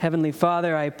Heavenly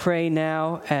Father, I pray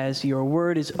now as your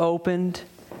word is opened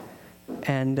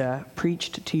and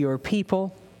preached to your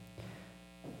people,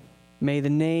 may the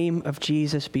name of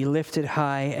Jesus be lifted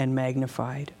high and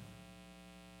magnified.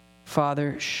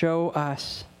 Father, show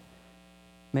us.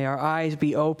 May our eyes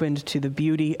be opened to the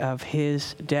beauty of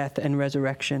his death and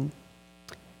resurrection,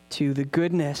 to the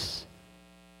goodness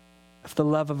of the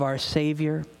love of our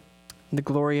Savior, and the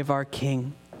glory of our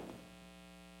King.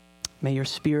 May your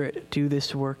Spirit do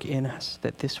this work in us,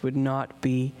 that this would not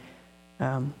be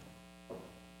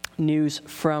news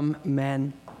from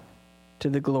men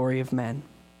to the glory of men.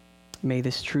 May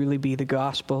this truly be the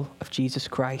gospel of Jesus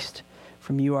Christ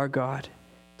from you, our God,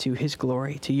 to his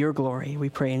glory, to your glory. We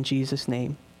pray in Jesus'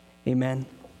 name. Amen.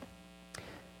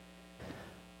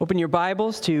 Open your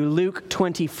Bibles to Luke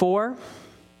 24.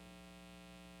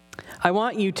 I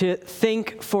want you to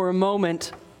think for a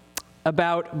moment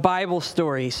about Bible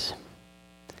stories,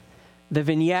 the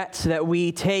vignettes that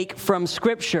we take from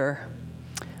Scripture,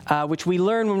 which we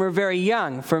learn when we're very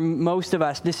young. For most of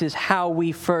us, this is how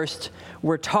we first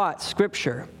were taught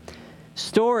Scripture.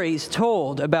 Stories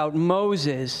told about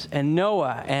Moses and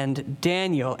Noah and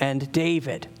Daniel and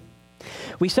David.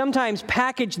 We sometimes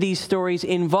package these stories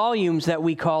in volumes that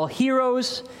we call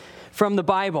Heroes from the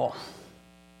Bible.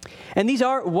 And these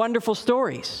are wonderful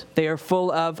stories. They are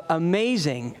full of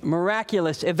amazing,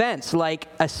 miraculous events like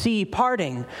a sea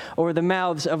parting or the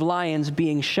mouths of lions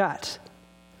being shut.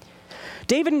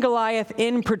 David and Goliath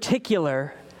in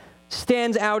particular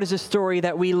stands out as a story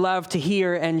that we love to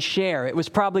hear and share. It was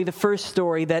probably the first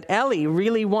story that Ellie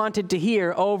really wanted to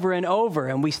hear over and over,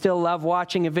 and we still love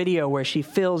watching a video where she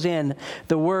fills in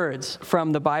the words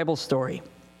from the Bible story.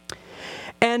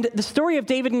 And the story of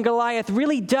David and Goliath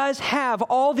really does have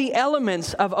all the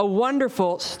elements of a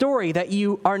wonderful story that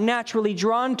you are naturally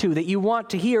drawn to, that you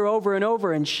want to hear over and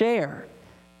over and share.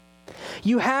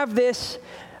 You have this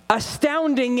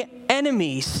astounding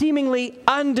enemy, seemingly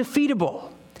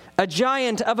undefeatable, a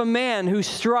giant of a man who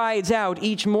strides out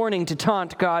each morning to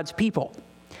taunt God's people.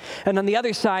 And on the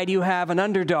other side, you have an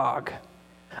underdog,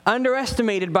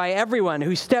 underestimated by everyone,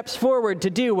 who steps forward to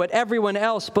do what everyone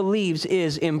else believes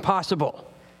is impossible.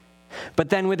 But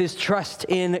then with his trust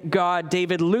in God,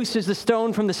 David looses the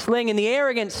stone from the sling, and the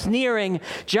arrogant, sneering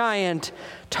giant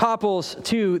topples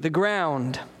to the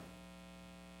ground.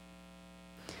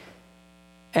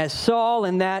 As Saul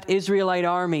and that Israelite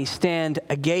army stand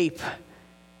agape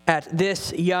at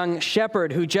this young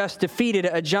shepherd who just defeated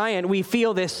a giant, we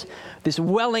feel this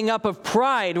welling up of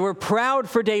pride. We're proud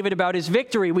for David about his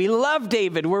victory. We love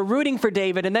David. We're rooting for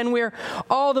David. And then we're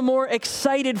all the more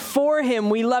excited for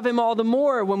him. We love him all the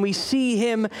more when we see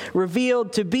him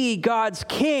revealed to be God's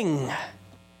king.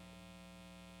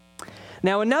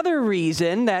 Now, another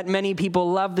reason that many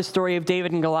people love the story of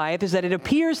David and Goliath is that it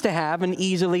appears to have an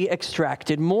easily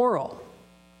extracted moral.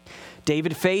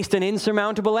 David faced an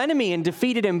insurmountable enemy and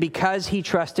defeated him because he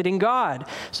trusted in God.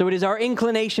 So it is our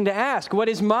inclination to ask, what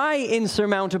is my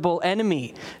insurmountable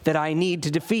enemy that I need to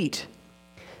defeat?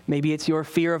 Maybe it's your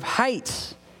fear of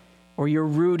heights, or your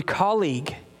rude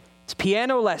colleague. It's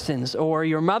piano lessons, or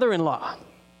your mother-in-law.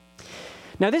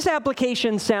 Now, this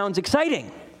application sounds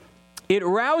exciting. It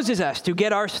rouses us to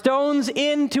get our stones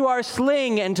into our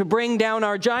sling and to bring down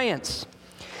our giants.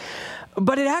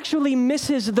 But it actually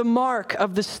misses the mark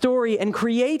of the story and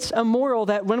creates a moral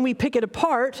that, when we pick it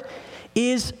apart,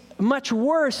 is much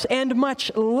worse and much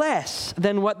less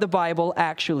than what the Bible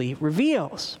actually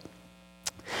reveals.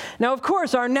 Now, of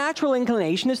course, our natural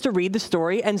inclination is to read the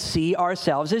story and see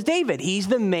ourselves as David. He's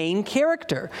the main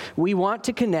character. We want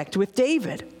to connect with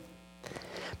David.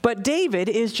 But David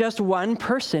is just one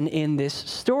person in this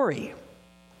story.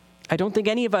 I don't think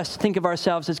any of us think of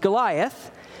ourselves as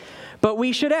Goliath. But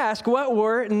we should ask, what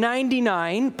were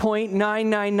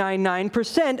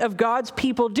 99.9999% of God's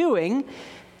people doing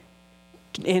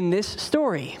in this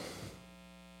story?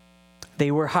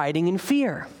 They were hiding in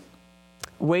fear,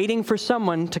 waiting for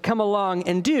someone to come along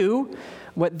and do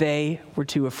what they were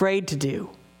too afraid to do.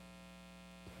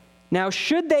 Now,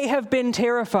 should they have been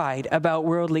terrified about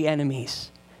worldly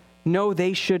enemies? No,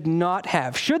 they should not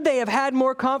have. Should they have had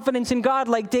more confidence in God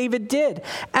like David did?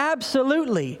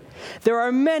 Absolutely. There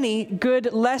are many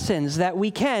good lessons that we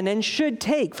can and should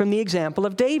take from the example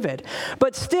of David.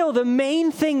 But still, the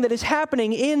main thing that is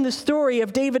happening in the story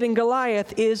of David and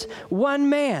Goliath is one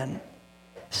man,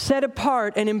 set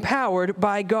apart and empowered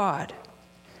by God,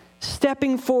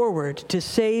 stepping forward to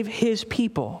save his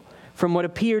people from what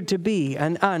appeared to be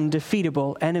an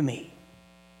undefeatable enemy.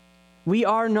 We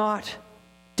are not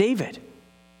David.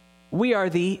 We are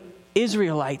the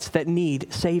Israelites that need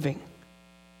saving.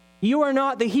 You are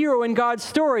not the hero in God's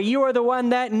story. You are the one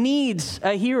that needs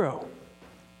a hero.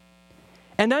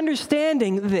 And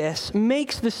understanding this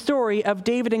makes the story of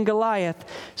David and Goliath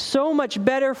so much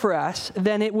better for us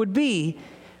than it would be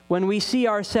when we see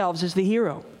ourselves as the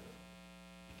hero.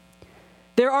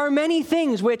 There are many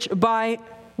things which by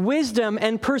wisdom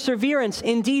and perseverance,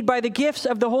 indeed by the gifts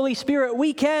of the Holy Spirit,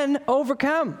 we can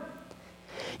overcome.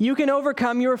 You can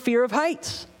overcome your fear of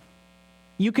heights.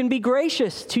 You can be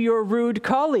gracious to your rude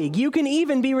colleague. You can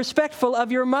even be respectful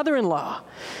of your mother-in-law.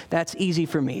 That's easy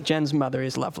for me. Jen's mother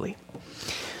is lovely.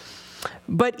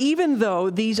 But even though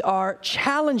these are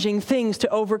challenging things to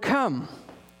overcome,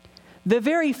 the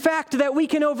very fact that we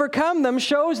can overcome them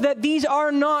shows that these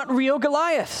are not real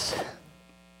Goliaths.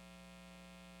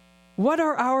 What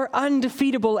are our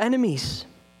undefeatable enemies?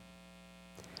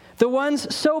 The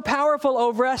ones so powerful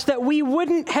over us that we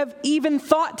wouldn't have even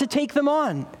thought to take them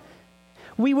on.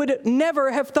 We would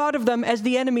never have thought of them as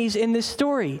the enemies in this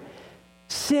story.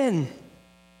 Sin,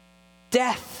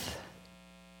 death.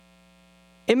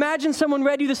 Imagine someone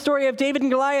read you the story of David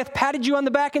and Goliath, patted you on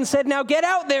the back and said, now get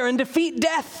out there and defeat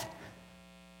death.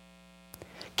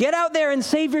 Get out there and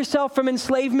save yourself from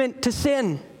enslavement to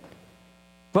sin.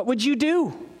 What would you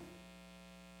do?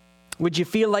 Would you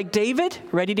feel like David,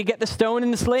 ready to get the stone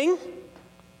in the sling?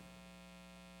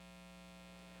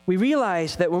 We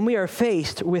realize that when we are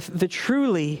faced with the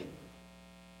truly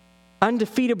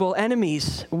undefeatable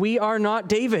enemies, we are not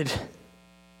David.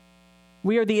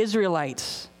 We are the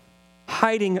Israelites,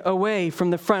 hiding away from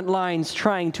the front lines,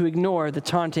 trying to ignore the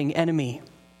taunting enemy.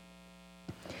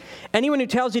 Anyone who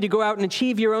tells you to go out and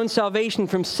achieve your own salvation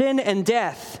from sin and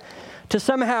death, to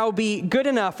somehow be good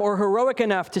enough or heroic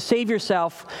enough to save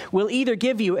yourself, will either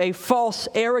give you a false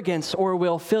arrogance or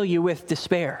will fill you with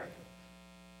despair.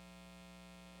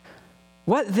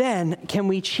 What then can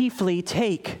we chiefly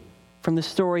take from the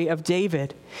story of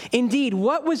David? Indeed,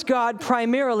 what was God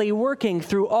primarily working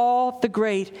through all the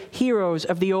great heroes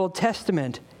of the Old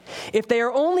Testament? If they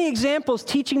are only examples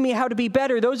teaching me how to be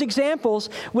better, those examples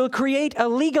will create a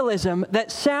legalism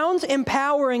that sounds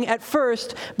empowering at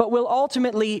first, but will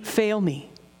ultimately fail me.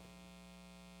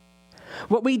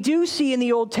 What we do see in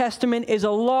the Old Testament is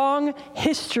a long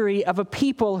history of a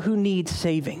people who need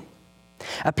saving.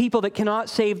 A people that cannot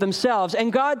save themselves.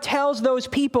 And God tells those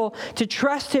people to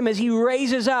trust him as he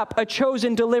raises up a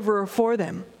chosen deliverer for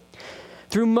them.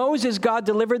 Through Moses, God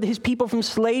delivered his people from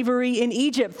slavery in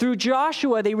Egypt. Through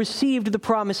Joshua, they received the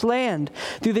promised land.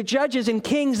 Through the judges and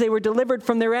kings, they were delivered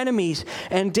from their enemies.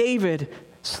 And David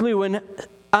slew an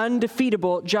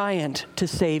undefeatable giant to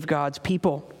save God's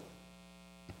people.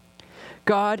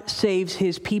 God saves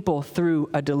his people through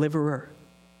a deliverer.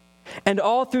 And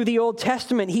all through the Old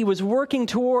Testament, he was working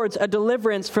towards a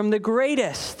deliverance from the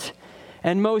greatest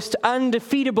and most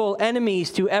undefeatable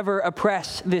enemies to ever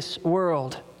oppress this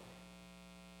world.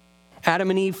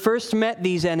 Adam and Eve first met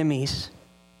these enemies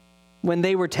when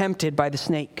they were tempted by the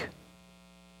snake.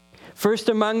 First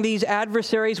among these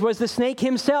adversaries was the snake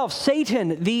himself,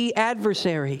 Satan, the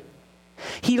adversary.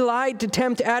 He lied to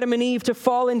tempt Adam and Eve to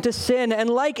fall into sin, and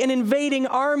like an invading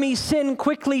army, sin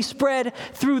quickly spread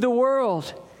through the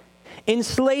world,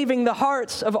 enslaving the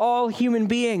hearts of all human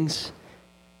beings.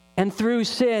 And through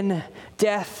sin,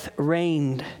 death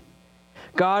reigned.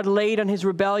 God laid on his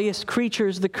rebellious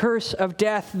creatures the curse of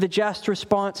death, the just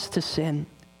response to sin.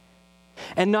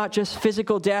 And not just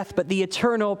physical death, but the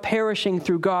eternal perishing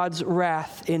through God's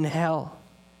wrath in hell.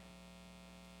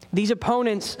 These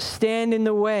opponents stand in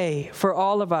the way for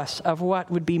all of us of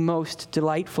what would be most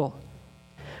delightful,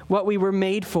 what we were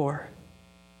made for,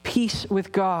 peace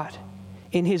with God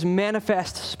in his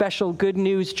manifest, special, good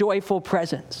news, joyful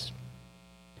presence,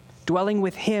 dwelling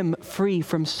with him free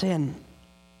from sin.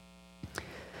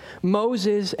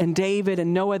 Moses and David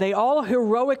and Noah, they all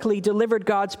heroically delivered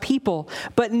God's people,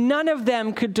 but none of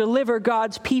them could deliver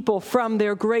God's people from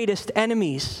their greatest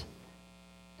enemies.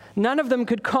 None of them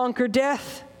could conquer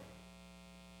death.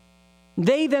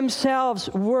 They themselves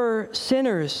were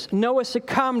sinners. Noah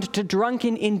succumbed to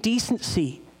drunken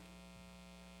indecency.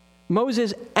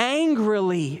 Moses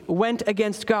angrily went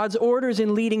against God's orders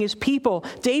in leading his people.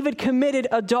 David committed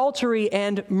adultery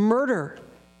and murder.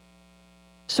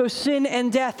 So sin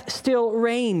and death still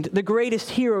reigned. The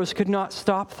greatest heroes could not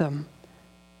stop them.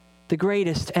 The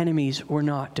greatest enemies were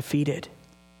not defeated.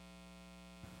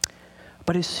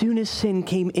 But as soon as sin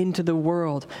came into the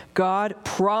world, God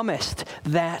promised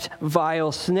that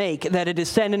vile snake that a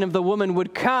descendant of the woman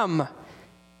would come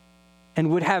and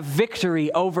would have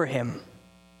victory over him.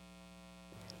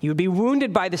 He would be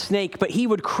wounded by the snake, but he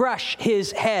would crush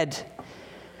his head.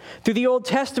 Through the Old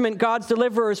Testament, God's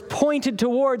deliverers pointed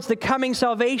towards the coming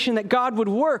salvation that God would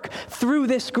work through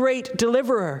this great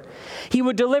deliverer. He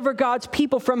would deliver God's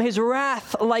people from his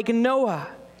wrath like Noah.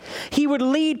 He would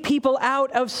lead people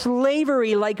out of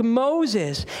slavery like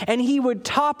Moses, and he would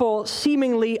topple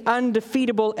seemingly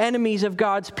undefeatable enemies of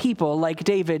God's people like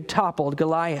David toppled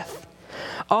Goliath.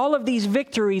 All of these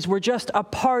victories were just a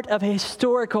part of a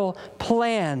historical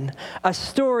plan, a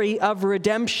story of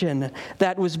redemption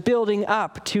that was building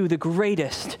up to the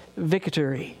greatest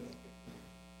victory.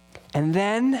 And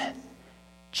then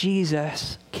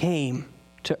Jesus came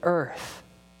to earth.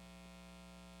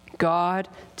 God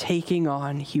taking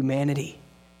on humanity.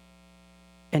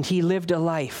 And he lived a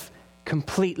life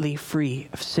completely free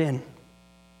of sin.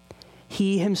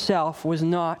 He himself was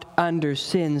not under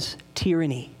sin's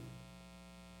tyranny.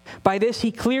 By this,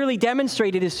 he clearly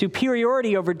demonstrated his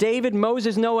superiority over David,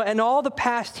 Moses, Noah, and all the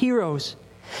past heroes.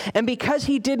 And because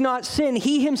he did not sin,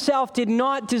 he himself did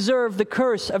not deserve the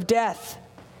curse of death.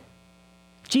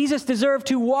 Jesus deserved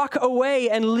to walk away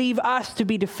and leave us to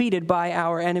be defeated by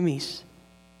our enemies.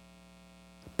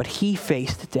 But he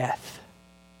faced death.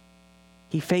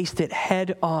 He faced it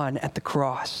head on at the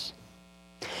cross.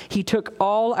 He took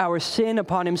all our sin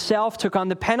upon himself, took on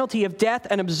the penalty of death,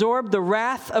 and absorbed the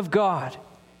wrath of God.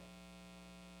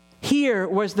 Here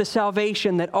was the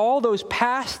salvation that all those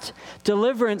past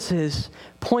deliverances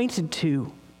pointed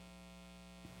to.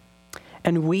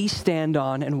 And we stand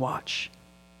on and watch,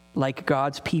 like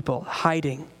God's people,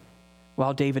 hiding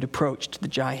while David approached the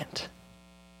giant.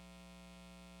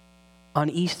 On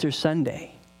Easter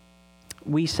Sunday,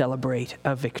 we celebrate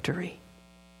a victory.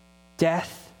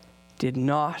 Death did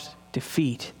not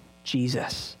defeat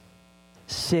Jesus.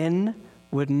 Sin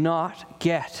would not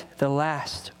get the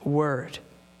last word.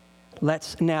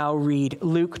 Let's now read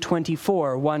Luke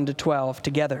 24, 1-12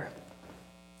 together.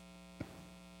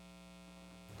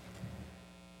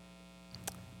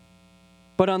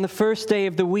 But on the first day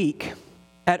of the week,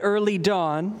 at early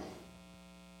dawn,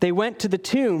 they went to the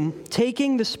tomb,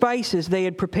 taking the spices they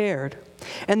had prepared,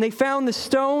 and they found the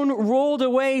stone rolled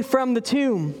away from the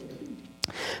tomb.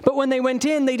 But when they went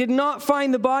in, they did not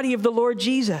find the body of the Lord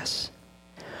Jesus.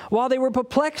 While they were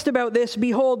perplexed about this,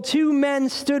 behold, two men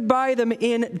stood by them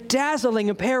in dazzling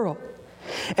apparel.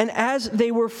 And as they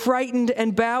were frightened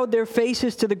and bowed their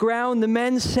faces to the ground, the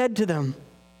men said to them,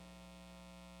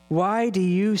 "Why do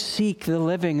you seek the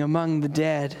living among the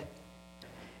dead?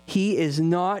 He is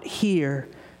not here,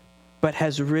 but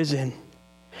has risen.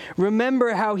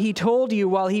 Remember how he told you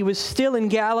while he was still in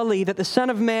Galilee that the Son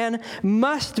of Man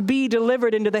must be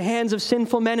delivered into the hands of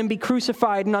sinful men and be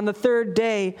crucified, and on the third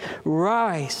day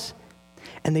rise."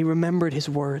 And they remembered his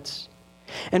words.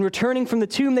 And returning from the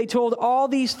tomb, they told all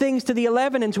these things to the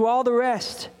 11 and to all the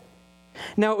rest.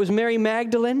 Now it was Mary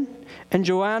Magdalene and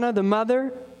Joanna the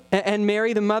mother, and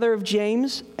Mary the mother of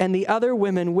James, and the other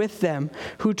women with them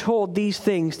who told these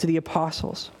things to the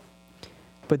apostles.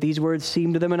 But these words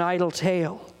seemed to them an idle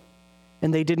tale,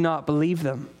 and they did not believe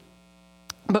them.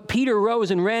 But Peter rose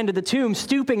and ran to the tomb.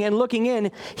 Stooping and looking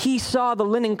in, he saw the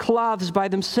linen cloths by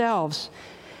themselves,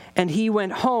 and he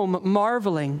went home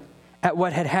marveling at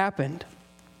what had happened.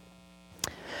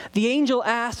 The angel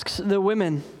asks the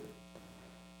women,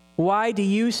 "Why do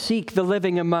you seek the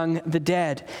living among the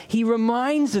dead?" He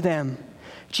reminds them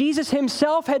Jesus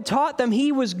himself had taught them he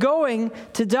was going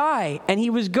to die and he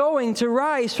was going to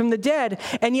rise from the dead,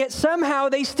 and yet somehow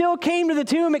they still came to the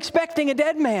tomb expecting a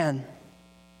dead man.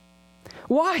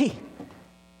 Why?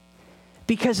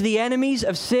 Because the enemies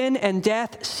of sin and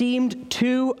death seemed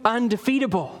too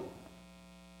undefeatable.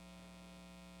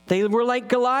 They were like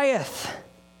Goliath,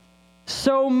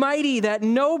 so mighty that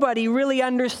nobody really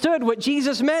understood what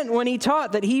Jesus meant when he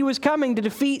taught that he was coming to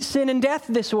defeat sin and death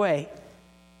this way.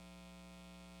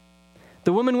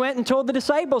 The woman went and told the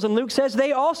disciples, and Luke says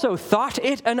they also thought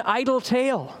it an idle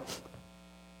tale.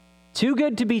 Too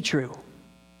good to be true.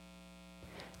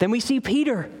 Then we see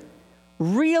Peter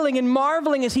reeling and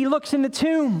marveling as he looks in the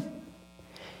tomb.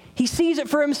 He sees it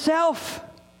for himself,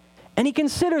 and he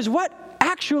considers what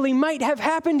actually might have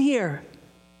happened here.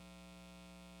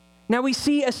 Now we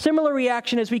see a similar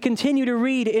reaction as we continue to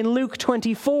read in Luke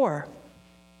 24.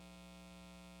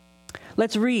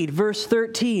 Let's read verse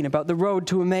 13 about the road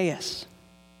to Emmaus.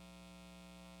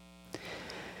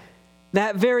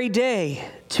 That very day,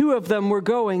 two of them were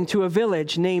going to a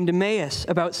village named Emmaus,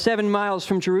 about 7 miles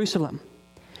from Jerusalem.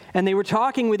 And they were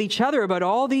talking with each other about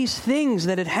all these things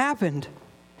that had happened.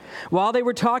 While they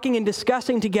were talking and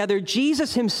discussing together,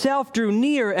 Jesus himself drew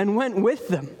near and went with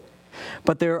them.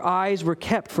 But their eyes were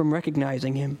kept from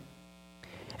recognizing him.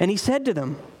 And he said to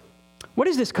them, "What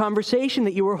is this conversation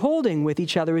that you are holding with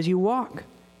each other as you walk?"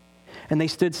 and they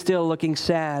stood still looking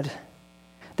sad.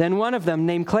 Then one of them,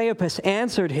 named Cleopas,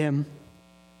 answered him,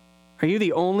 "Are you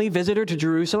the only visitor to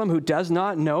Jerusalem who does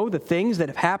not know the things that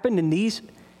have happened in these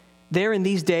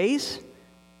days?"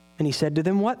 And he said to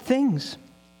them, "What things?"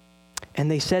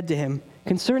 And they said to him,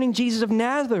 "Concerning Jesus of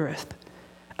Nazareth,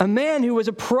 a man who was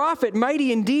a prophet,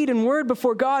 mighty in deed and word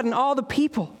before God and all the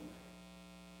people,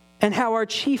 and how our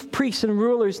chief priests and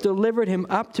rulers delivered him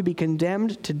up to be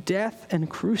condemned to death and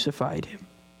crucified him.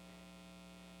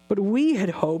 But we had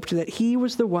hoped that he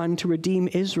was the one to redeem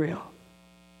Israel.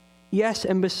 Yes,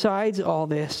 and besides all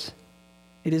this,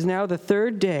 it is now the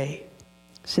third day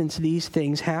since these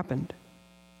things happened.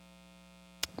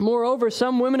 Moreover,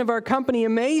 some women of our company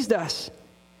amazed us.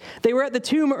 They were at the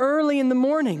tomb early in the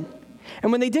morning,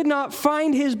 and when they did not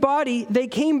find his body, they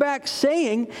came back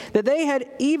saying that they had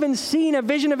even seen a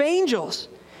vision of angels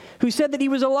who said that he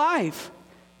was alive.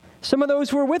 Some of those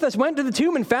who were with us went to the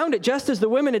tomb and found it just as the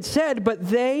women had said, but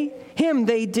they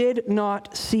did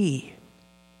not see."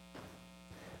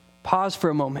 Pause for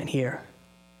a moment here.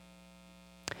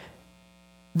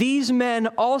 These men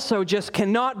also just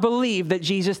cannot believe that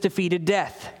Jesus defeated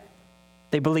death.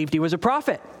 They believed he was a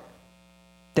prophet.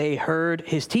 They heard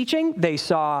his teaching. They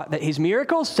saw that his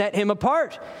miracles set him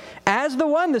apart as the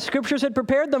one the scriptures had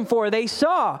prepared them for. They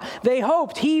saw, they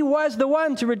hoped he was the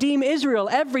one to redeem Israel.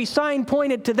 Every sign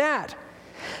pointed to that.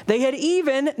 They had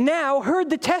even now heard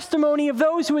the testimony of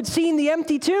those who had seen the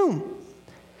empty tomb,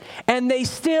 and they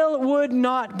still would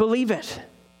not believe it.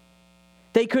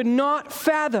 They could not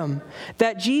fathom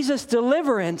that Jesus'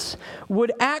 deliverance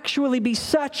would actually be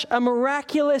such a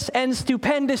miraculous and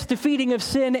stupendous defeating of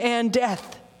sin and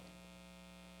death.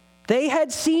 They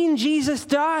had seen Jesus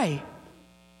die.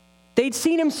 They'd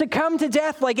seen him succumb to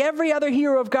death like every other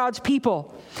hero of God's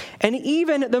people. And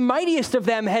even the mightiest of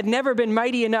them had never been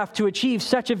mighty enough to achieve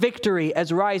such a victory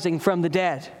as rising from the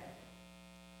dead.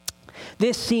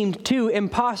 This seemed too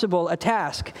impossible a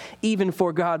task, even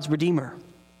for God's Redeemer.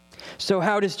 So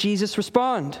how does Jesus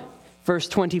respond? Verse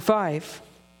 25.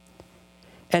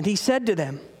 And he said to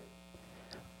them,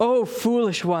 "O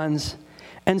foolish ones,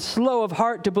 and slow of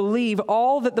heart to believe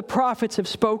all that the prophets have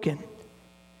spoken.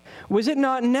 Was it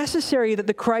not necessary that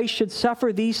the Christ should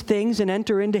suffer these things and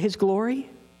enter into his glory?"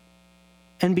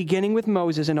 And beginning with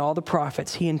Moses and all the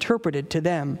prophets, he interpreted to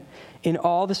them in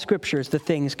all the scriptures the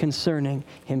things concerning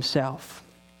himself.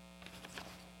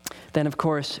 Then, of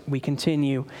course, we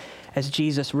continue as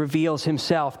Jesus reveals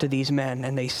himself to these men,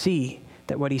 and they see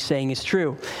that what he's saying is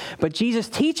true. But Jesus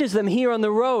teaches them here on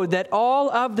the road that all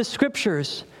of the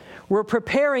scriptures were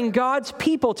preparing God's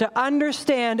people to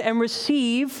understand and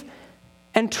receive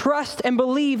and trust and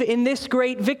believe in this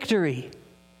great victory.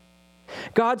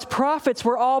 God's prophets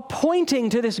were all pointing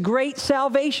to this great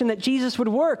salvation that Jesus would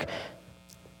work.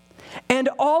 And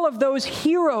all of those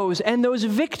heroes and those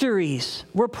victories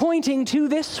were pointing to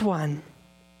this one.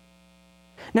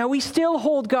 Now, we still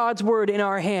hold God's word in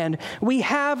our hand. We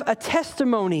have a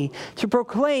testimony to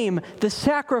proclaim the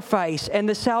sacrifice and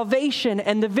the salvation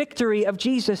and the victory of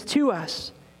Jesus to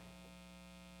us.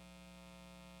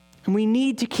 And we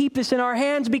need to keep this in our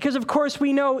hands because, of course,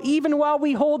 we know even while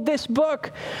we hold this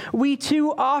book, we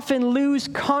too often lose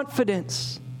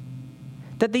confidence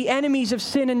that the enemies of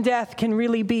sin and death can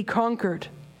really be conquered.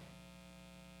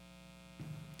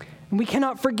 And we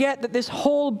cannot forget that this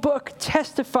whole book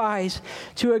testifies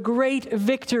to a great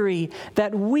victory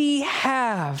that we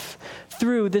have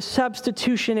through the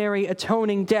substitutionary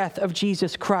atoning death of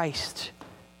Jesus Christ.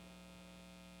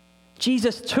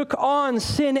 Jesus took on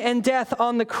sin and death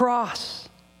on the cross.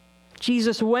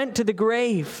 Jesus went to the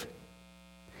grave.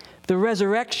 The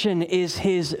resurrection is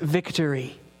his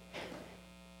victory.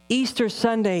 Easter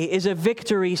Sunday is a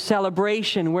victory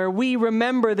celebration where we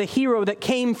remember the hero that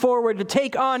came forward to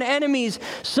take on enemies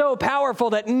so powerful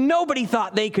that nobody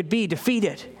thought they could be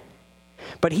defeated.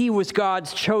 But he was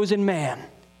God's chosen man,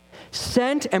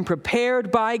 sent and prepared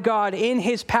by God in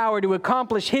his power to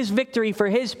accomplish his victory for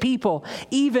his people,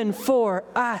 even for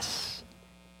us.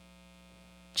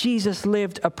 Jesus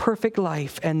lived a perfect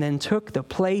life and then took the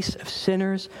place of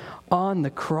sinners on the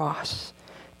cross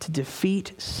to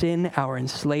defeat sin, our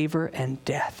enslaver, and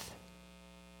death.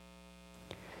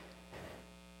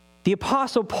 The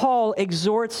Apostle Paul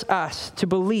exhorts us to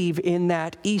believe in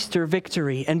that Easter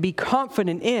victory and be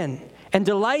confident in and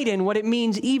delight in what it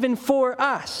means even for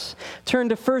us. Turn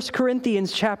to 1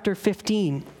 Corinthians chapter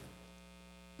 15.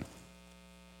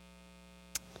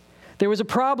 There was a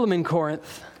problem in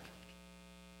Corinth.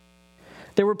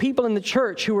 There were people in the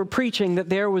church who were preaching that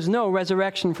there was no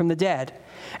resurrection from the dead,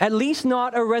 at least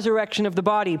not a resurrection of the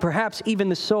body, perhaps even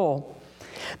the soul.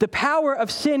 The power of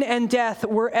sin and death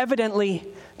were evidently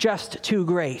just too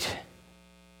great.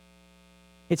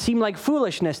 It seemed like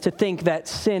foolishness to think that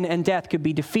sin and death could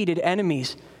be defeated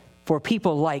enemies for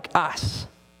people like us.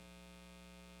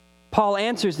 Paul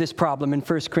answers this problem in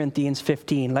 1 Corinthians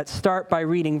 15. Let's start by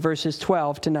reading verses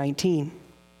 12 to 19.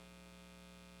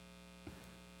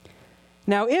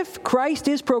 Now, if Christ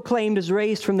is proclaimed as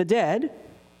raised from the dead,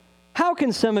 how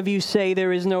can some of you say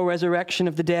there is no resurrection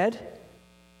of the dead?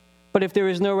 But if there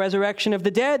is no resurrection of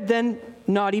the dead, then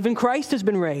not even Christ has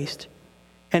been raised.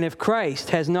 And if Christ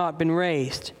has not been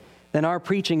raised, then our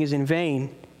preaching is in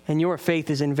vain, and your faith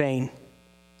is in vain.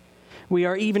 We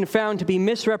are even found to be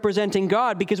misrepresenting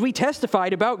God, because we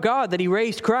testified about God that he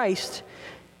raised Christ,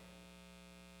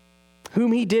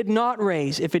 whom he did not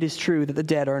raise, if it is true that the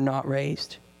dead are not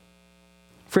raised.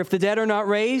 For if the dead are not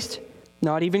raised,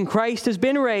 not even Christ has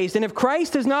been raised. And if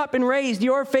Christ has not been raised,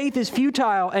 your faith is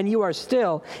futile, and you are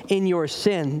still in your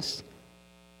sins.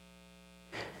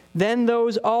 Then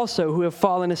those also who have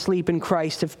fallen asleep in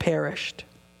Christ have perished.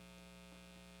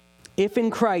 If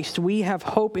in Christ we have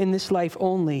hope in this life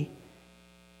only,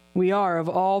 we are of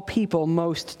all people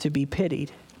most to be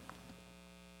pitied.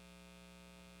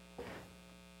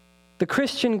 The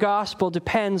Christian gospel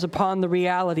depends upon the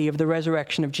reality of the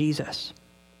resurrection of Jesus.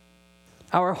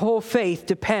 Our whole faith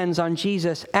depends on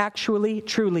Jesus actually,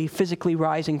 truly, physically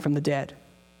rising from the dead.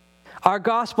 Our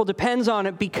gospel depends on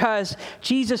it because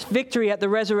Jesus' victory at the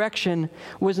resurrection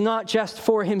was not just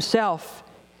for himself.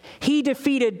 He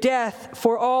defeated death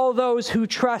for all those who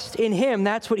trust in him.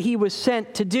 That's what he was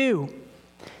sent to do.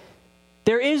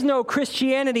 There is no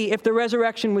Christianity if the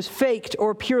resurrection was faked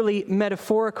or purely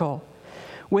metaphorical.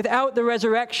 Without the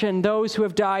resurrection, those who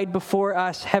have died before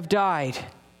us have died.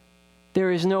 There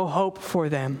is no hope for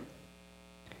them.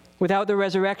 Without the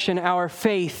resurrection, our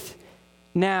faith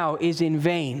now is in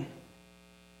vain.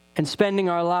 And spending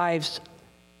our lives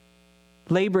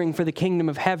laboring for the kingdom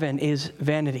of heaven is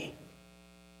vanity.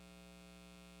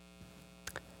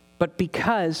 But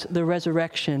because the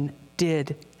resurrection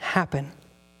did happen,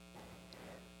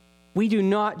 we do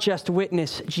not just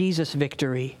witness Jesus'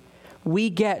 victory. We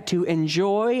get to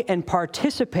enjoy and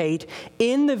participate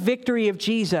in the victory of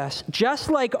Jesus, just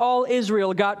like all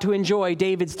Israel got to enjoy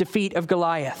David's defeat of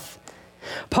Goliath.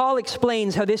 Paul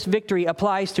explains how this victory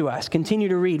applies to us. Continue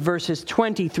to read verses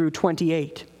 20 through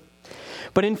 28.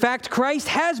 But in fact, Christ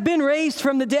has been raised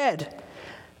from the dead,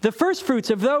 the firstfruits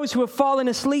of those who have fallen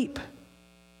asleep.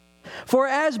 For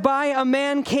as by a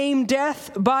man came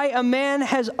death, by a man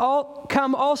has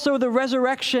come also the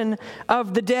resurrection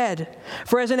of the dead.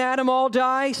 For as in Adam all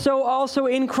die, so also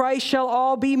in Christ shall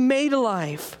all be made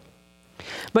alive.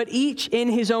 But each in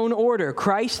his own order,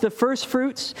 Christ the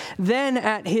firstfruits, then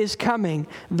at his coming,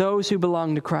 those who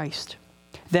belong to Christ.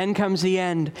 Then comes the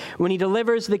end, when he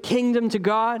delivers the kingdom to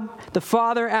God, the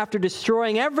Father, after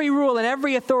destroying every rule and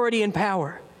every authority and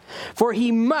power. For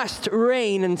he must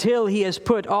reign until he has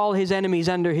put all his enemies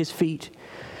under his feet.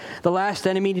 The last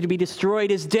enemy to be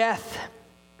destroyed is death.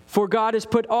 For God has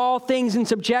put all things in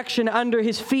subjection under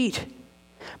his feet.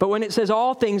 But when it says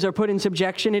all things are put in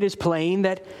subjection, it is plain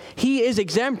that he is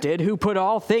exempted who put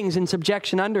all things in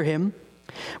subjection under him.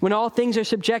 When all things are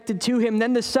subjected to him,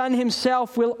 then the Son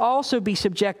himself will also be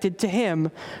subjected to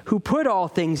him who put all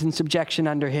things in subjection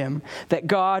under him, that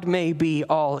God may be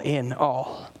all in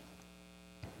all.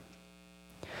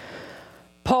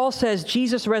 Paul says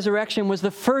Jesus' resurrection was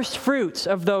the first fruits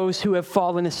of those who have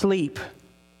fallen asleep.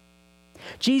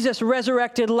 Jesus'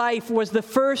 resurrected life was the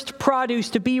first produce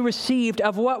to be received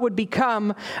of what would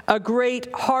become a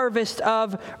great harvest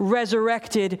of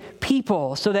resurrected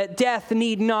people, so that death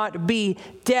need not be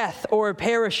death or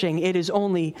perishing. It is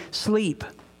only sleep.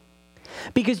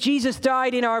 Because Jesus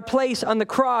died in our place on the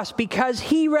cross, because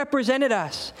he represented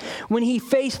us when he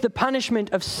faced the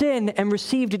punishment of sin and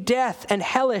received death and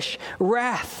hellish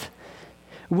wrath.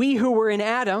 We who were in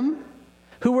Adam,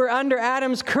 who were under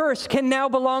Adam's curse, can now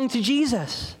belong to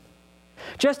Jesus.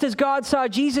 Just as God saw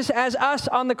Jesus as us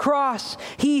on the cross,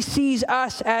 he sees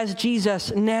us as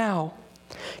Jesus now,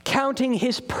 counting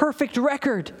his perfect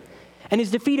record and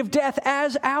his defeat of death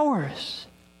as ours.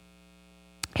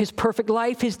 His perfect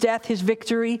life, his death, his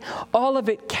victory, all of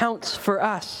it counts for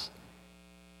us.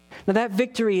 Now that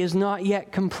victory is not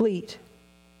yet complete.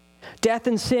 Death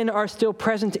and sin are still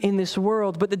present in this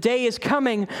world, but the day is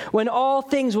coming when all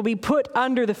things will be put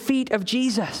under the feet of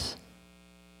Jesus.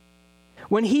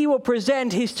 When he will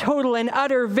present his total and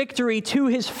utter victory to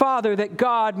his Father, that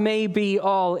God may be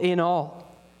all in all.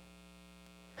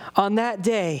 On that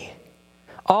day,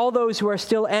 all those who are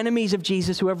still enemies of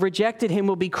Jesus, who have rejected him,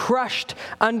 will be crushed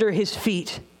under his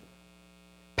feet,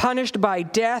 punished by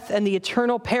death and the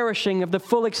eternal perishing of the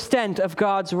full extent of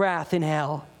God's wrath in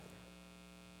hell.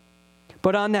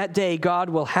 But on that day, God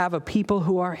will have a people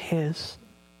who are his,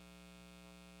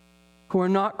 who are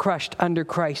not crushed under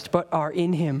Christ, but are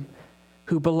in him,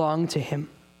 who belong to him.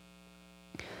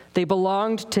 They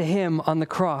belonged to him on the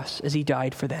cross as he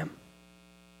died for them.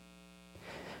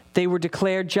 They were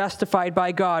declared justified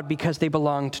by God because they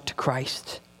belonged to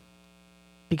Christ,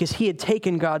 because he had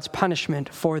taken God's punishment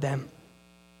for them.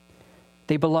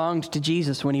 They belonged to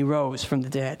Jesus when he rose from the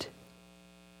dead.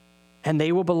 And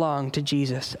they will belong to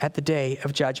Jesus at the day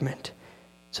of judgment.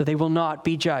 So they will not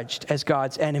be judged as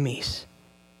God's enemies.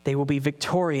 They will be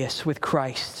victorious with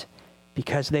Christ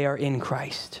because they are in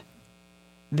Christ.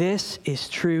 This is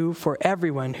true for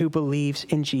everyone who believes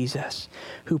in Jesus,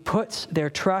 who puts their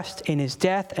trust in his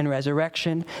death and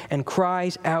resurrection and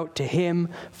cries out to him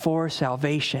for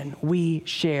salvation. We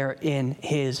share in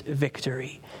his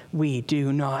victory. We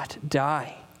do not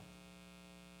die.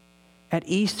 At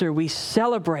Easter, we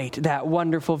celebrate that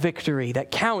wonderful victory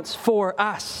that counts for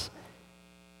us.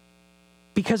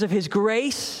 Because of his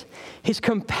grace, his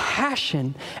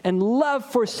compassion, and love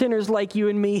for sinners like you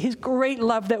and me, his great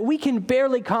love that we can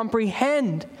barely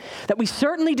comprehend, that we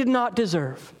certainly did not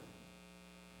deserve.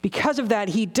 Because of that,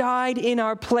 he died in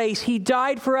our place. He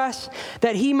died for us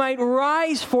that he might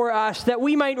rise for us, that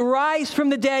we might rise from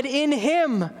the dead in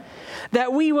him,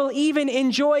 that we will even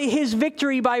enjoy his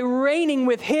victory by reigning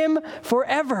with him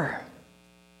forever.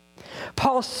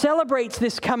 Paul celebrates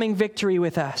this coming victory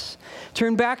with us.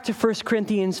 Turn back to 1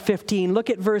 Corinthians 15. Look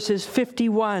at verses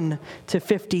 51 to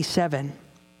 57.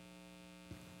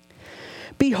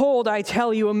 Behold, I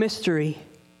tell you a mystery.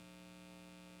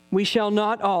 We shall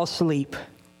not all sleep,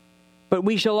 but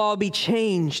we shall all be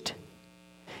changed.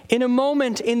 In a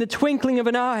moment, in the twinkling of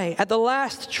an eye, at the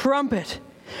last trumpet.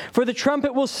 For the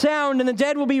trumpet will sound, and the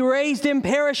dead will be raised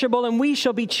imperishable, and we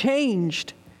shall be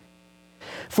changed.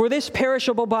 For this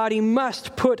perishable body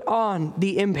must put on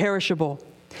the imperishable,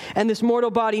 and this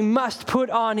mortal body must put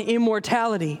on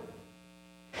immortality.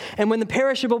 And when the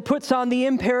perishable puts on the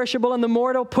imperishable, and the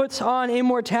mortal puts on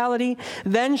immortality,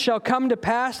 then shall come to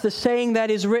pass the saying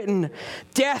that is written,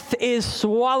 death is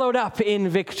swallowed up in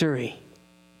victory.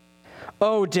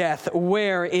 O death,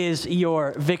 where is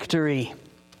your victory?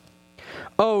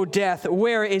 O death,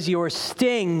 where is your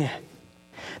sting?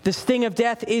 The sting of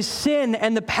death is sin,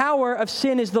 and the power of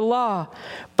sin is the law.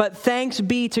 But thanks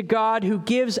be to God who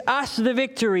gives us the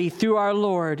victory through our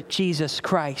Lord Jesus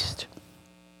Christ.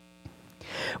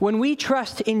 When we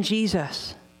trust in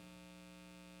Jesus,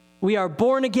 we are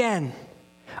born again.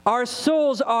 Our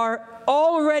souls are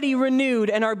already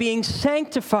renewed and are being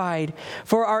sanctified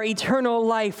for our eternal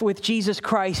life with Jesus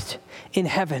Christ in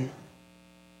heaven.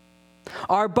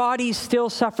 Our bodies still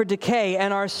suffer decay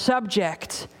and are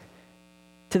subject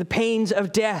to the pains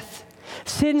of death.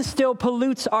 Sin still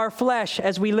pollutes our flesh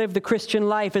as we live the Christian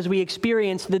life, as we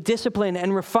experience the discipline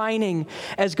and refining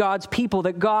as God's people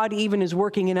that God even is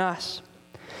working in us.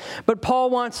 But Paul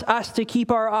wants us to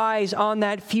keep our eyes on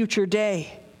that future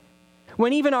day,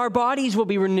 when even our bodies will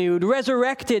be renewed,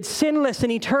 resurrected, sinless,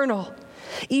 and eternal.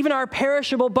 Even our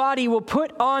perishable body will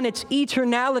put on its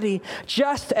eternality,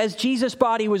 just as Jesus'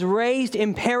 body was raised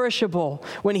imperishable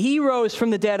when he rose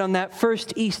from the dead on that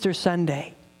first Easter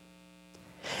Sunday.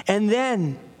 And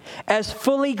then, as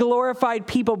fully glorified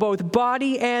people, both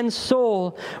body and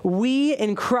soul, we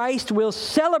in Christ will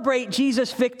celebrate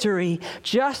Jesus' victory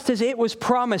just as it was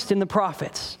promised in the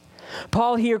prophets.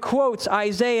 Paul here quotes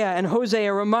Isaiah and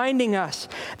Hosea, reminding us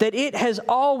that it has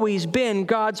always been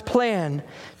God's plan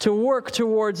to work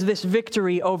towards this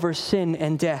victory over sin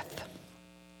and death.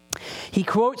 He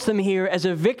quotes them here as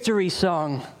a victory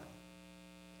song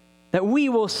that we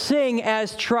will sing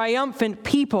as triumphant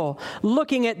people,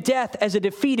 looking at death as a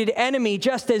defeated enemy,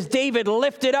 just as David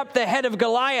lifted up the head of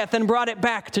Goliath and brought it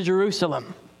back to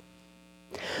Jerusalem.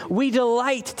 We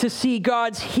delight to see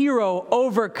God's hero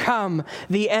overcome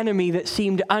the enemy that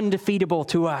seemed undefeatable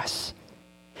to us,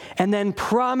 and then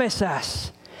promise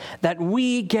us that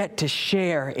we get to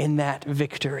share in that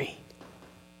victory.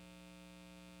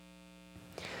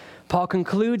 Paul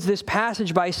concludes this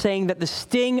passage by saying that the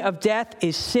sting of death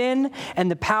is sin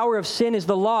and the power of sin is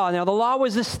the law. Now, the law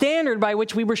was the standard by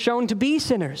which we were shown to be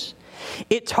sinners.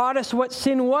 It taught us what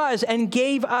sin was and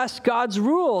gave us God's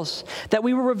rules that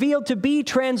we were revealed to be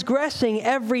transgressing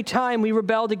every time we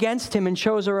rebelled against him and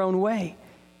chose our own way.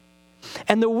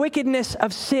 And the wickedness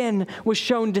of sin was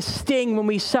shown to sting when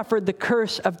we suffered the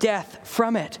curse of death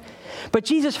from it. But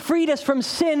Jesus freed us from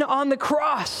sin on the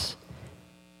cross.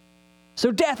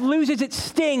 So death loses its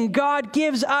sting. God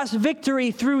gives us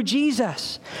victory through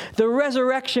Jesus. The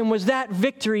resurrection was that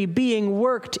victory being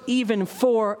worked even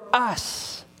for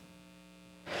us.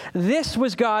 This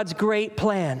was God's great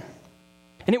plan.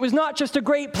 And it was not just a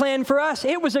great plan for us,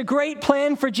 it was a great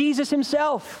plan for Jesus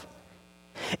himself.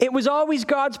 It was always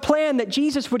God's plan that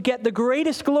Jesus would get the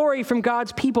greatest glory from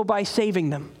God's people by saving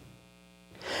them.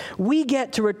 We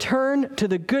get to return to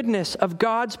the goodness of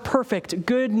God's perfect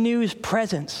good news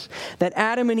presence that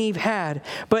Adam and Eve had.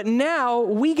 But now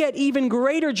we get even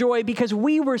greater joy because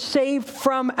we were saved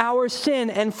from our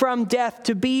sin and from death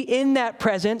to be in that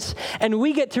presence, and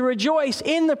we get to rejoice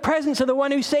in the presence of the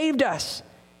one who saved us.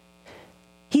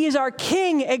 He is our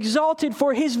King, exalted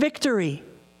for his victory.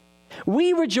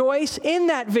 We rejoice in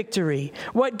that victory.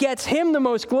 What gets him the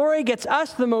most glory gets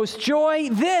us the most joy.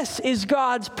 This is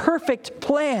God's perfect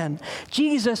plan.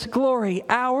 Jesus' glory,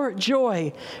 our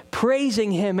joy,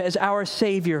 praising him as our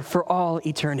Savior for all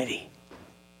eternity.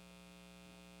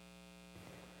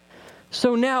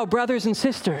 So now, brothers and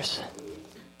sisters,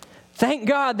 thank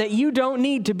God that you don't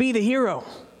need to be the hero.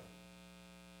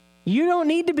 You don't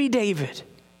need to be David.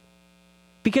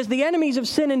 Because the enemies of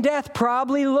sin and death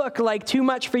probably look like too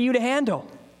much for you to handle.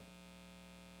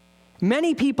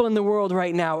 Many people in the world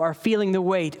right now are feeling the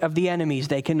weight of the enemies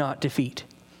they cannot defeat.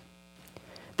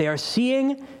 They are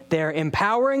seeing their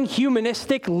empowering,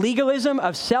 humanistic legalism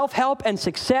of self-help and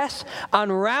success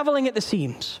unraveling at the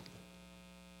seams.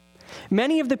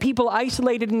 Many of the people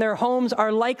isolated in their homes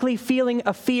are likely feeling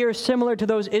a fear similar to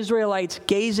those Israelites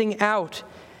gazing out,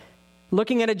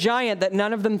 looking at a giant that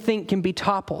none of them think can be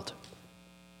toppled.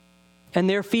 And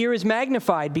their fear is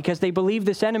magnified because they believe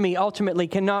this enemy ultimately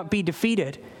cannot be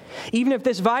defeated. Even if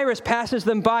this virus passes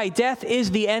them by, death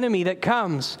is the enemy that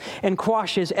comes and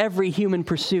quashes every human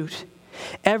pursuit,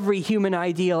 every human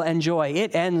ideal and joy.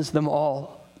 It ends them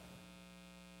all.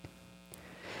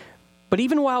 But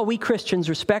even while we Christians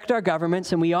respect our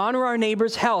governments and we honor our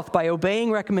neighbor's health by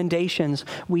obeying recommendations,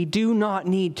 we do not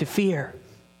need to fear.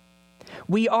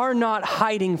 We are not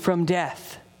hiding from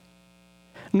death,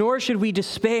 nor should we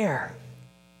despair.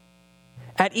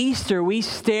 At Easter, we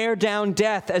stare down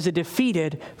death as a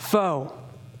defeated foe.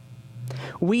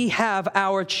 We have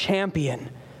our champion,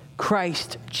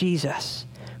 Christ Jesus,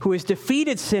 who has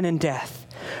defeated sin and death,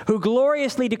 who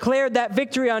gloriously declared that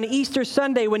victory on Easter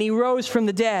Sunday when he rose from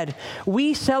the dead.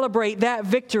 We celebrate that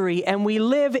victory and we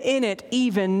live in it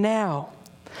even now.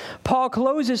 Paul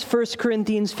closes 1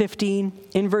 Corinthians 15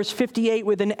 in verse 58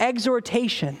 with an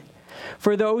exhortation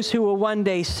for those who will one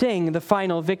day sing the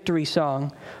final victory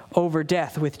song over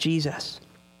death with Jesus.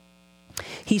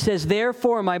 He says,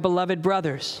 "Therefore, my beloved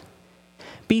brothers,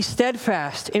 be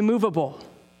steadfast, immovable,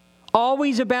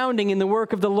 always abounding in the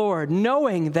work of the Lord,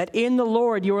 knowing that in the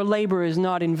Lord your labor is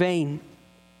not in vain."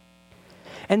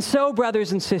 And so,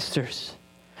 brothers and sisters,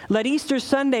 let Easter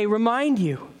Sunday remind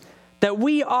you that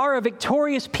we are a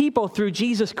victorious people through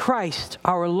Jesus Christ,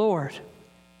 our Lord.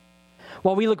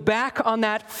 While we look back on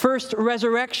that first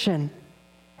resurrection,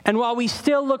 and while we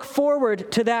still look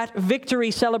forward to that victory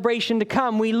celebration to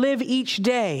come, we live each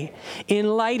day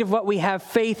in light of what we have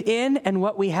faith in and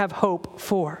what we have hope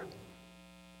for.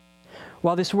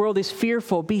 While this world is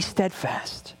fearful, be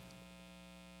steadfast.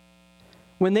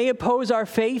 When they oppose our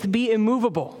faith, be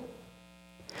immovable.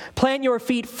 Plant your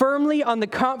feet firmly on the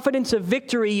confidence of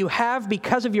victory you have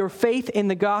because of your faith in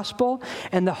the gospel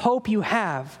and the hope you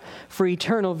have for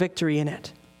eternal victory in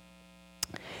it.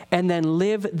 And then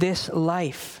live this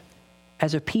life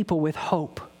as a people with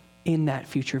hope in that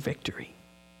future victory.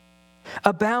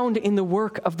 Abound in the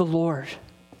work of the Lord.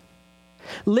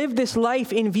 Live this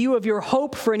life in view of your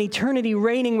hope for an eternity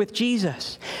reigning with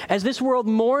Jesus. As this world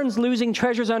mourns losing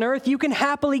treasures on earth, you can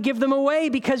happily give them away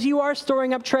because you are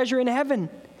storing up treasure in heaven.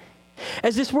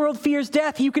 As this world fears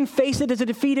death, you can face it as a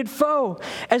defeated foe.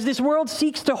 As this world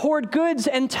seeks to hoard goods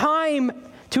and time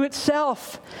to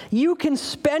itself, you can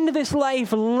spend this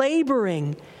life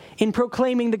laboring in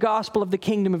proclaiming the gospel of the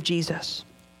kingdom of Jesus.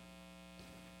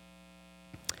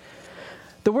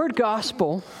 The word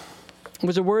gospel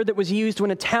was a word that was used when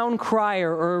a town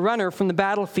crier or a runner from the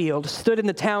battlefield stood in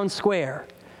the town square,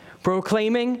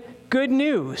 proclaiming good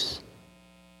news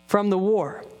from the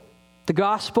war. The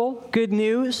gospel, good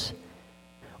news,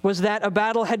 was that a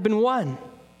battle had been won.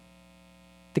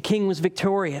 The king was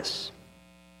victorious.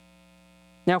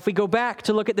 Now, if we go back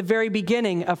to look at the very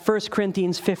beginning of 1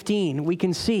 Corinthians 15, we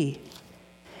can see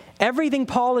everything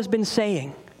Paul has been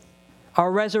saying,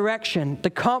 our resurrection, the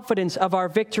confidence of our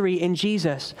victory in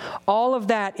Jesus, all of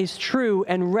that is true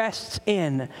and rests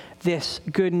in this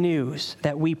good news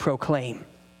that we proclaim.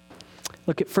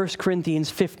 Look at 1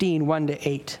 Corinthians 15,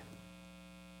 1-8.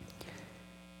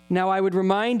 "Now I would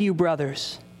remind you,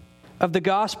 brothers, of the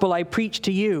gospel I preached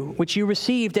to you, which you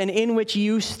received and in which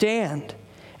you stand,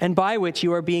 and by which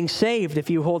you are being saved if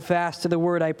you hold fast to the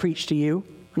word I preached to you,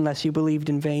 unless you believed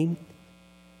in vain.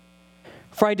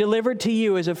 For I delivered to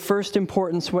you as of first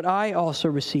importance what I also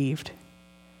received,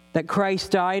 that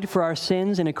Christ died for our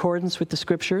sins in accordance with the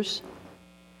Scriptures,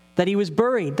 that he was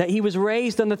buried, that he was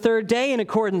raised on the third day in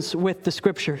accordance with the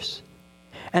Scriptures,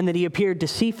 and that he appeared to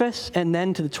Cephas and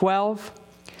then to the 12.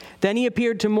 Then he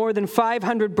appeared to more than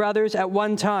 500 brothers at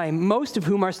one time, most of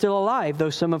whom are still alive, though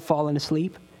some have fallen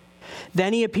asleep.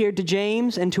 Then he appeared to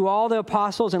James and to all the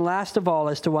apostles, and last of all,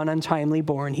 as to one untimely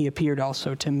born, he appeared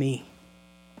also to me.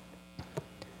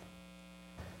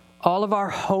 All of our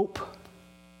hope,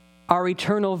 our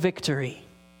eternal victory,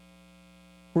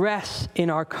 rests in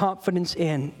our confidence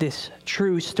in this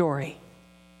true story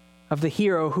of the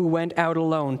hero who went out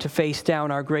alone to face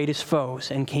down our greatest foes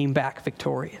and came back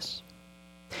victorious.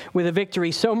 With a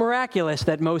victory so miraculous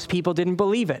that most people didn't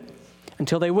believe it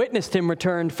until they witnessed him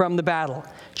return from the battle,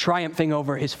 triumphing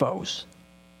over his foes.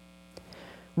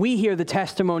 We hear the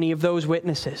testimony of those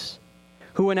witnesses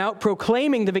who went out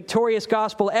proclaiming the victorious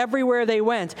gospel everywhere they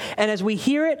went. And as we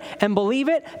hear it and believe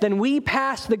it, then we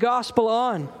pass the gospel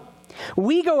on.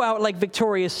 We go out like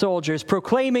victorious soldiers,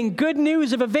 proclaiming good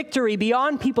news of a victory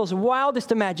beyond people's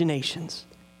wildest imaginations.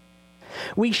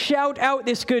 We shout out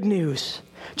this good news,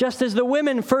 just as the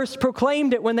women first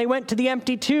proclaimed it when they went to the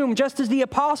empty tomb, just as the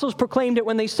apostles proclaimed it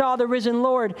when they saw the risen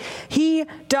Lord. He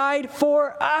died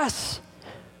for us,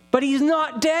 but he's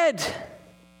not dead.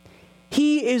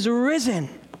 He is risen.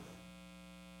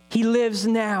 He lives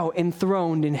now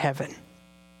enthroned in heaven.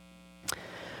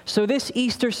 So this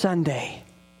Easter Sunday,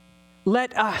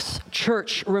 let us,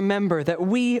 church, remember that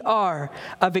we are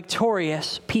a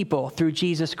victorious people through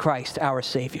Jesus Christ, our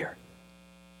Savior.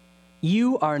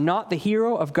 You are not the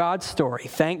hero of God's story,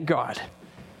 thank God.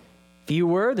 If you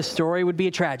were, the story would be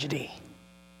a tragedy.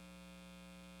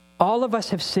 All of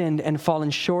us have sinned and fallen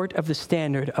short of the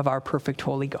standard of our perfect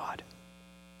holy God.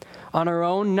 On our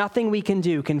own, nothing we can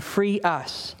do can free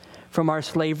us from our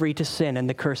slavery to sin and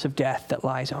the curse of death that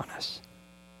lies on us.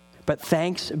 But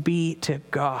thanks be to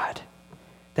God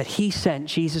that he sent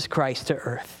Jesus Christ to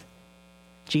earth.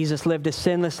 Jesus lived a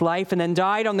sinless life and then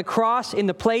died on the cross in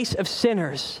the place of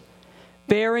sinners,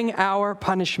 bearing our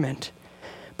punishment.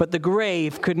 But the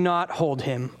grave could not hold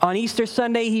him. On Easter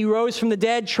Sunday, he rose from the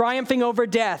dead, triumphing over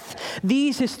death.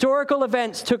 These historical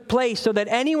events took place so that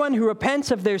anyone who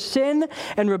repents of their sin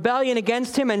and rebellion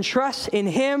against him and trusts in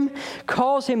him,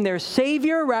 calls him their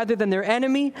Savior rather than their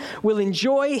enemy, will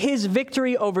enjoy his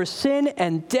victory over sin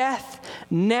and death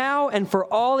now and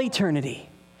for all eternity.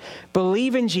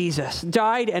 Believe in Jesus,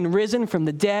 died and risen from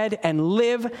the dead, and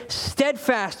live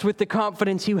steadfast with the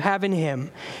confidence you have in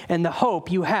him and the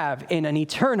hope you have in an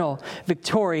eternal,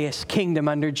 victorious kingdom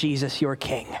under Jesus, your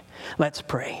King. Let's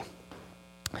pray.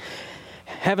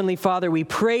 Heavenly Father, we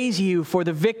praise you for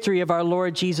the victory of our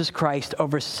Lord Jesus Christ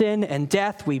over sin and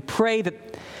death. We pray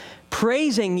that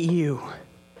praising you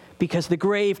because the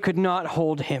grave could not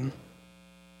hold him.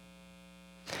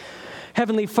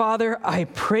 Heavenly Father, I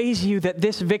praise you that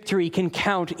this victory can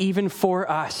count even for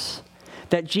us,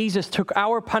 that Jesus took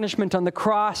our punishment on the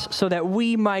cross so that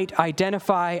we might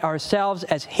identify ourselves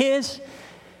as his.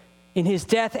 In his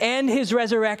death and his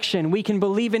resurrection, we can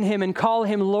believe in him and call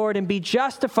him Lord and be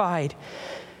justified.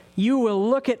 You will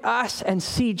look at us and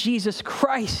see Jesus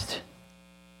Christ.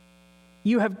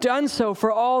 You have done so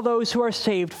for all those who are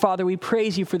saved. Father, we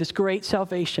praise you for this great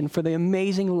salvation, for the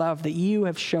amazing love that you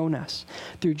have shown us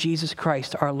through Jesus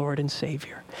Christ, our Lord and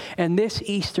Savior. And this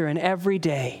Easter and every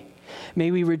day, may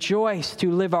we rejoice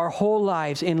to live our whole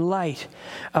lives in light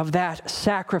of that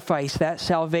sacrifice, that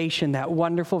salvation, that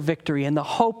wonderful victory, and the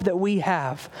hope that we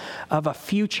have of a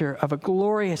future, of a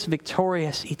glorious,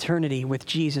 victorious eternity with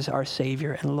Jesus, our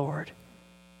Savior and Lord.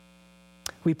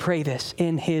 We pray this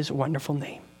in his wonderful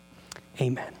name.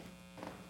 Amen.